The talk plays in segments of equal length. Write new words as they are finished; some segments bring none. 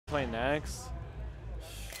play next?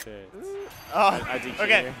 Shit. Oh,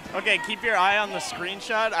 okay. Okay, keep your eye on the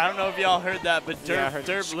screenshot. I don't know if y'all heard that, but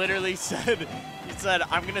Derp literally said, he said,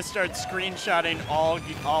 I'm gonna start screenshotting all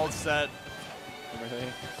set. Really?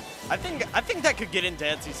 I think that could get in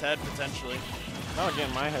Dadsy's head potentially. That'll get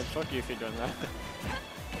in my head. Fuck you if you're doing that.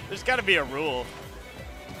 There's got to be a rule.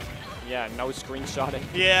 Yeah, no screenshotting.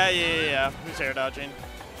 Yeah. Who's air dodging?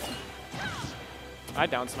 I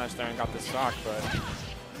down smashed there and got the stock, but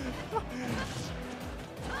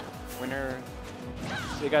winner.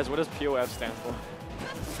 Hey guys, what does POF stand for?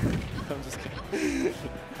 I'm just kidding.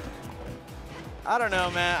 I don't know,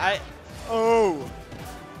 man.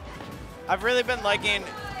 I've really been liking.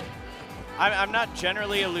 I'm not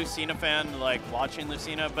generally a Lucina fan, like watching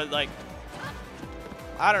Lucina, but like,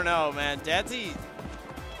 I don't know, man. Dadzie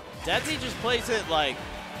just plays it like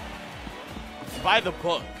by the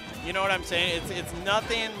book. You know what I'm saying? It's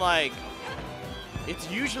nothing like. It's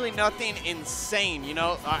usually nothing insane. You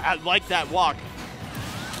know, I like that walk.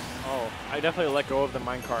 Oh, I definitely let go of the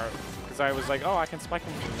minecart because I was like, oh, I can spike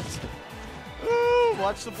him from this. Ooh,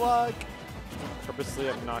 watch the block. Purposely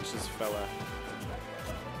obnoxious fella.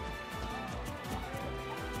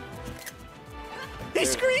 He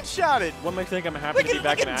screenshotted. What makes me think I'm happy to be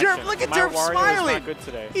back in action? Look at My Derp Wario smiling. is not good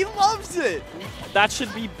today. He loves it. That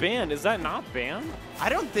should be banned. Is that not banned? I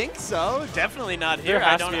don't think so. Definitely not here.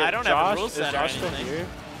 I don't have a rule set or anything. Here?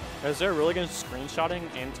 Is there really going to screenshotting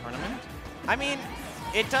in tournament? I mean,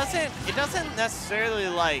 it doesn't necessarily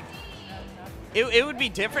like. It would be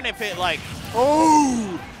different if it like.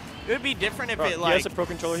 Oh. It would be different if it like. He has a pro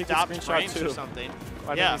controller. He can screenshot too. Or something.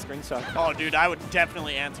 Why didn't he screenshot? Oh, dude, I would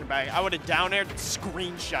definitely answer back. I would have down aired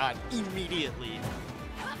screenshot immediately.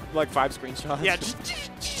 Like 5 screenshots. Yeah, just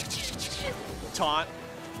taunt.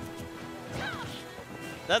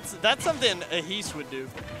 That's something a Heast would do.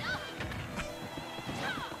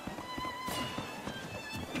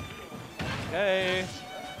 Okay.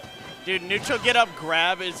 Dude, neutral get up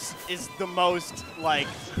grab is the most like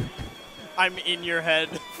I'm in your head.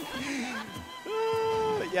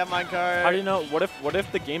 Yeah, minecart. How do you know? What if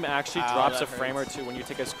the game actually drops a frame or two when you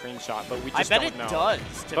take a screenshot, but we just don't know? I bet it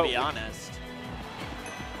does, to be honest.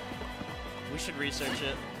 We should research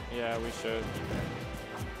it. Yeah, we should.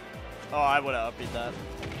 Oh, I would have upbeat that.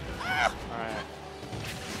 All right.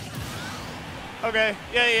 Okay.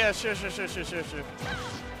 Yeah. Sure. This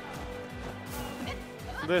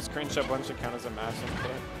screenshot bunch should count as a massive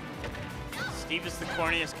hit. Steve is the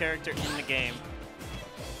corniest character in the game.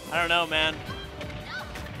 I don't know, man.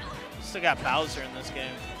 Still got Bowser in this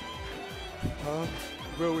game.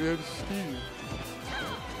 Bro, we had Steve.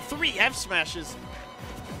 3 F smashes.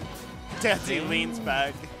 Dadzie leans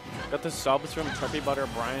back. Got the subs from Trippy Butter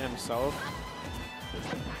Brian himself.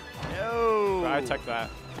 Yo. I took that.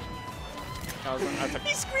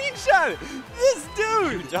 He screenshot this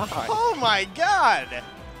dude. You died. Oh my god.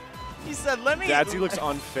 He said, "Let me." Dadzie looks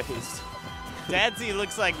unfazed. Dadzie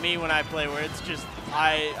looks like me when I play, where it's just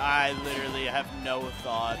I literally have no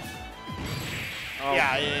thought. Oh.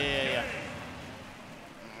 Yeah.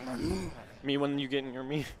 Me when you get near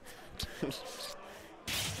me.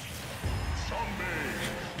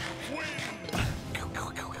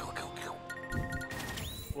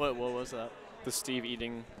 What was that? The Steve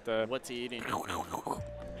eating the. What's he eating?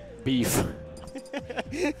 Beef.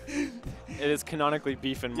 It is canonically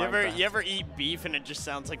beef in my mouth. You ever eat beef and it just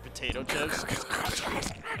sounds like potato chips?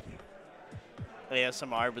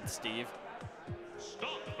 ASMR with Steve.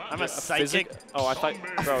 I'm a psychic. Oh, I thought,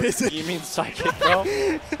 bro, you mean psychic, bro?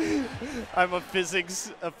 I'm a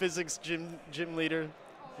physics gym leader.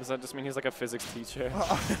 Does that just mean he's like a physics teacher?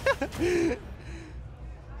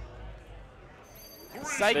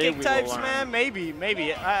 Psychic types, man?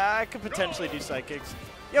 Maybe. I could potentially do psychics.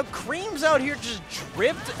 Yo, Cream's out here just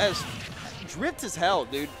dripped as hell,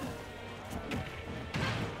 dude.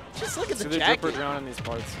 Just look at the jacket. Dripper drown in these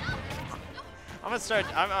parts. I'm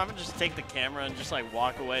gonna just take the camera and just like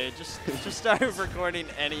walk away. Just start recording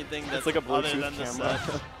anything that's like a Bluetooth other than the camera.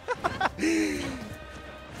 set.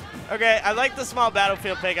 Okay, I like the small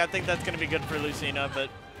battlefield pick. I think that's gonna be good for Lucina, but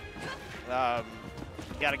you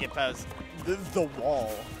gotta get past the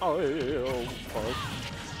wall.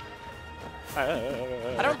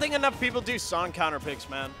 I don't think enough people do song counter picks,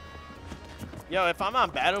 man. Yo, if I'm on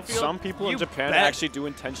Battlefield, some people in Japan actually do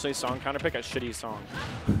intentionally song counter pick a shitty song.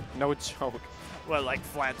 No joke. What, like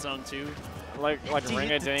Flat Zone 2? Like Ring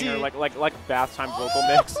a Ding or like bath time vocal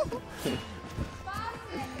mix.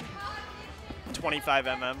 25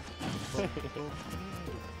 mm.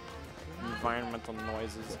 Environmental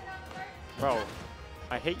noises. Bro,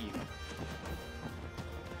 I hate you.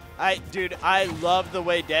 Dude, I love the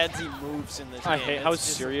way Dadzie moves in this game. I hate how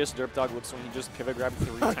serious DerpDog looks when he just pivot grabbed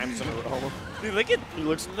 3 times in a row. Dude, look at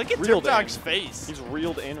DerpDog's face. He's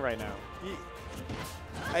reeled in right now.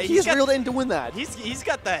 He's reeled in doing that. He's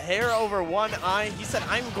got the hair over one eye. He said,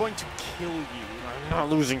 "I'm going to kill you." I'm not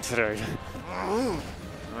losing today.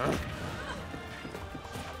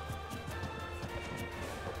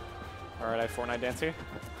 All right, I have Fortnite dance here.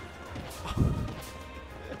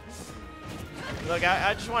 Look,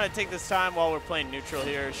 I just want to take this time while we're playing neutral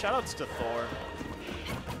here. Shoutouts to Thor.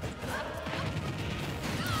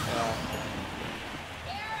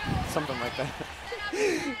 Something like that.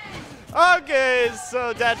 Okay,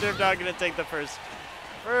 so DatDerpDog gonna take the first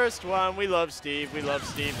one. We love Steve. We love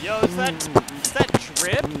Steve. Yo, is that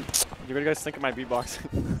drip? You guys think of my beatbox?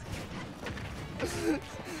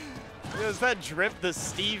 Yo, is that drip the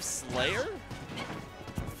Steve Slayer?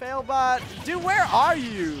 Failbot, dude, where are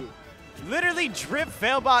you? Literally drip,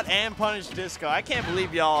 Failbot, and Punish Disco. I can't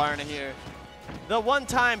believe y'all aren't here. The one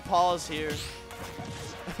time Paul's here.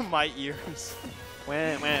 My ears.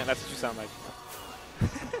 Wah, wah, that's what you sound like.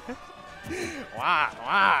 Wah,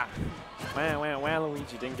 wah. Wah, wah, wah,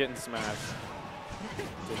 Luigi didn't get in Smash.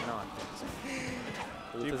 Did not get in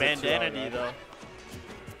Smash. Dude, Bandanity, though.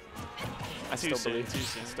 I still believe.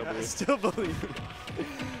 Still believe.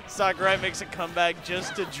 Sakurai makes a comeback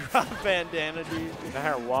just to drop Bandanity.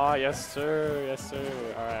 Wow, yes sir, yes sir.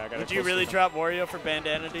 All right, I got. Would you really drop Wario for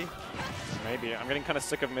Bandanity? Maybe. I'm getting kind of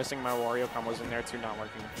sick of missing my Wario combos in there too, not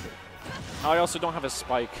working. I also don't have a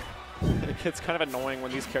spike. It's kind of annoying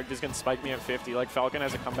when these characters can spike me at 50. Like Falcon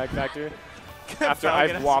has a comeback factor. After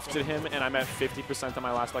I've wafted him and I'm at 50% on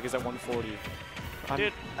my last spike is at 140.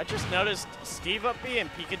 Dude, I just noticed Steve up B and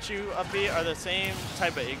Pikachu up B are the same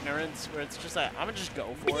type of ignorance where it's just like, I'm gonna just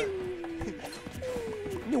go for it.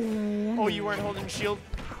 Oh, you weren't holding shield?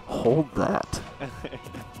 Hold that.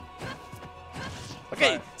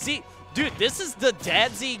 Okay, see, dude, this is the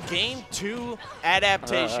Dadzie Game 2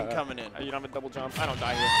 adaptation coming in. You don't have a double jump? I don't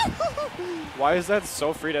die here. Why is that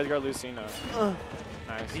so free to Edgar Lucina?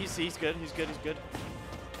 Nice. He's good, he's good, he's good.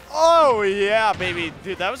 Oh, yeah, baby.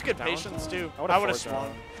 Dude, that was good patience, too. I would have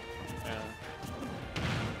swung. Yeah.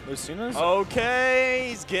 Lucina's? Okay,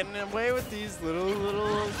 he's getting away with these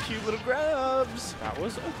little cute little grabs. That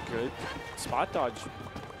was a good spot dodge.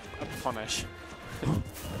 A punish.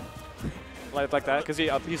 like that, because he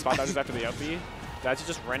spot dodges after the up B. Dadzie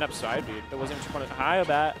just ran up side beat. It wasn't even punish. Hi, a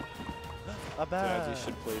bat. A bat. Dadzie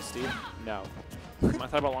should play Steve. No. I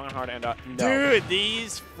thought about long and hard and no. Dude,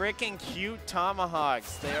 these freaking cute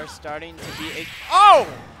tomahawks, they are starting to be a— Oh!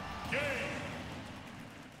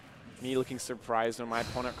 Me looking surprised when my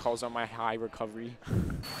opponent calls out my high recovery.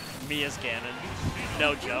 Me as Ganon.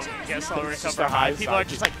 No jump. Guess I'll recover high. People are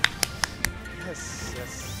just like, yes,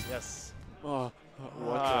 yes, yes. Oh,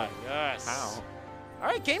 what yes. How? All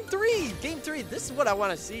right, game 3. Game 3. This is what I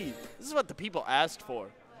want to see. This is what the people asked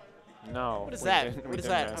for. No. What is that? What is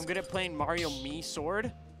that? I'm good at playing Mario Mii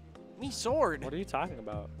Sword. Mii Sword. What are you talking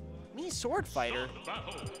about? Mii Sword Fighter.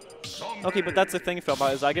 Okay, but that's the thing,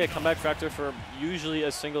 Philbot, is I get a comeback factor for usually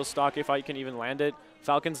a single stock if I can even land it.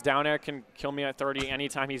 Falcon's down air can kill me at 30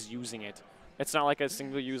 anytime he's using it. It's not like a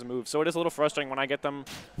single use move. So it is a little frustrating when I get them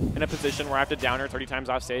in a position where I have to down air 30 times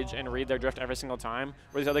off stage and read their drift every single time.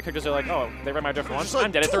 Where these other characters are like, oh, they read my drift once,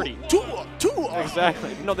 I'm dead at 30.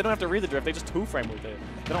 Exactly. No, they don't have to read the drift. They just two-frame with it.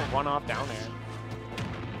 They don't run off down air.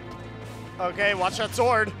 Okay, watch that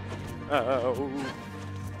sword. Uh-oh.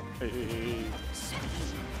 Hey.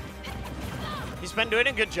 He's been doing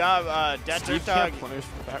a good job. DatDerpDog. Punish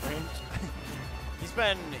for that range. He's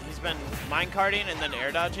been mine carding and then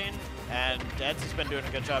air dodging, and Dad's been doing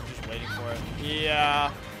a good job just waiting for it.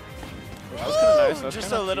 Yeah. That was kind of nice. That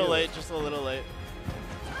Just a little late. Just a little late.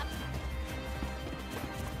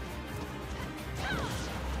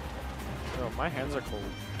 Oh, my hands are cold.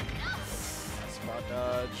 Spot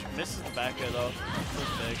dodge. Misses the back air though.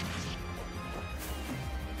 That's big.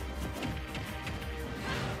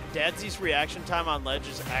 Dadzie's reaction time on ledge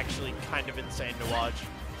is actually kind of insane to watch.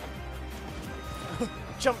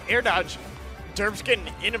 Jump air dodge. Derp's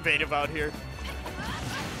getting innovative out here.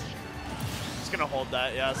 He's gonna hold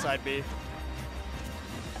that, yeah, side B.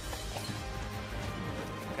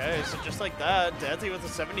 Okay, so just like that, Dadzie with a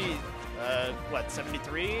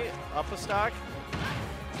 73 up a stock.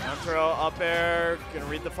 Down throw, up air, gonna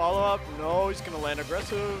read the follow-up. No, he's gonna land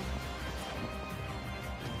aggressive.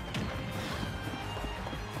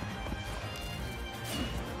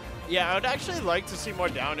 Yeah, I would actually like to see more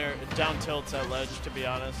down tilts at ledge, to be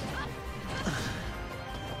honest.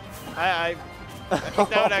 I think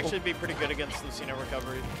that would actually be pretty good against Lucina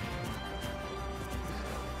recovery.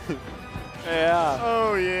 Yeah.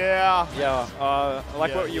 Oh, yeah. Yeah. I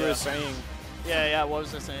like Yeah, what you yeah. were saying. Yeah, yeah, what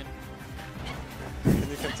was I saying? Can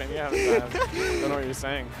you continue? I don't know what you're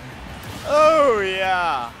saying. Oh,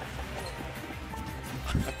 yeah.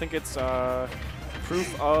 I think it's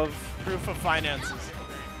proof of. Proof of finances.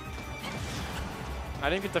 I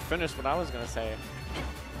didn't get to finish what I was gonna say.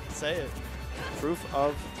 Say it. Proof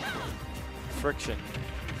of friction.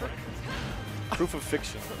 Proof of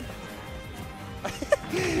fiction.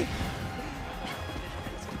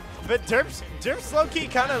 But Derp's low-key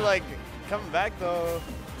kind of like coming back though.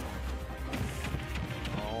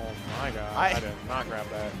 Oh my god! I I did not grab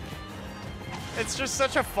that. It's just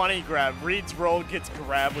such a funny grab. Reed's roll gets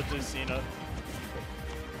grabbed with Lucina.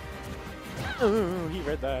 Ooh, he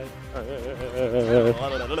read that.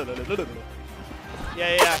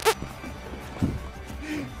 Yeah.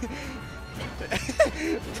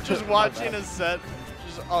 Just watching a set,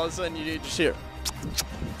 just all of a sudden you just hear.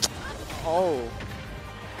 Oh.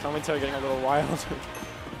 Commentary getting a little wild.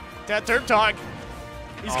 DatDerpDog.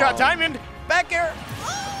 He's got diamond. Back air.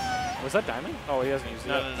 Was that diamond? Oh, he hasn't used it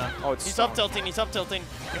No, yet. no. Oh, it's He's stone. up tilting. He's up tilting.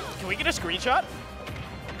 Can we get a screenshot?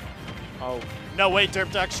 Oh. No, wait.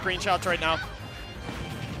 DerpDog screenshots right now.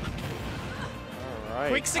 All right.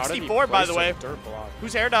 Quick How did he 64, by place the a way. dirt block?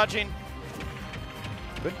 Who's air dodging?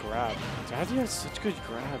 Good grab. Dadzie has such good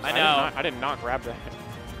grabs. I know. I did not grab that.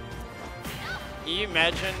 Can you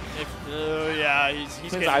imagine if? Yeah, he's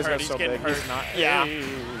His getting eyes hurt. are He's so getting big. hurt. He's not. Yeah.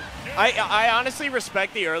 Hey. I honestly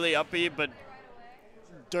respect the early up B, but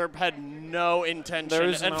Derp had no intention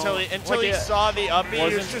until he saw the up B.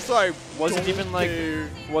 He was just like wasn't even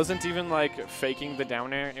like faking the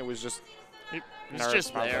down air. It was just he's nerves,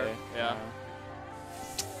 just probably. there. Yeah.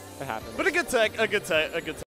 It happened. But a good tech.